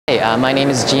Hey, my name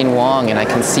is Jean Wong and I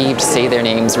conceived Say Their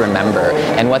Names Remember,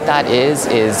 and what that is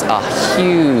a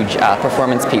huge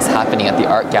performance piece happening at the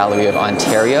Art Gallery of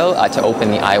Ontario to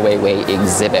open the Weiwei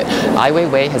exhibit.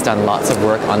 Weiwei has done lots of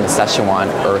work on the Sichuan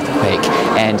earthquake,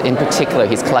 and in particular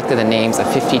he's collected the names of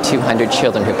 5,200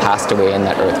 children who passed away in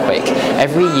that earthquake.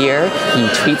 Every year he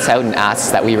tweets out and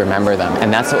asks that we remember them,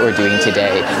 and that's what we're doing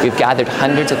today. We've gathered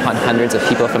hundreds upon hundreds of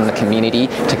people from the community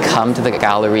to come to the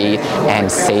gallery and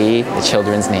say the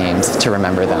children's names to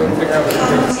remember them.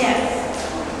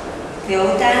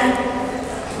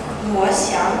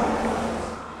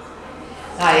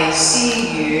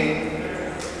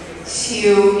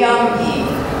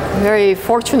 Very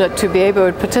fortunate to be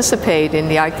able to participate in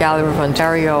the Art Gallery of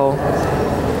Ontario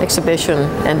exhibition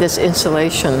and this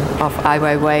installation of Ai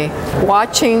Weiwei.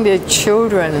 Watching the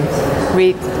children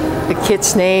read the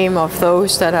kids' name of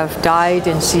those that have died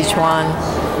in Sichuan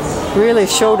really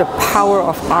show the power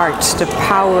of art, the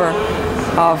power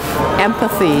of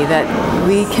empathy, that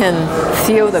we can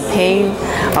feel the pain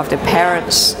of the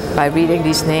parents by reading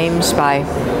these names, by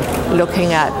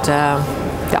looking at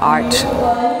the art.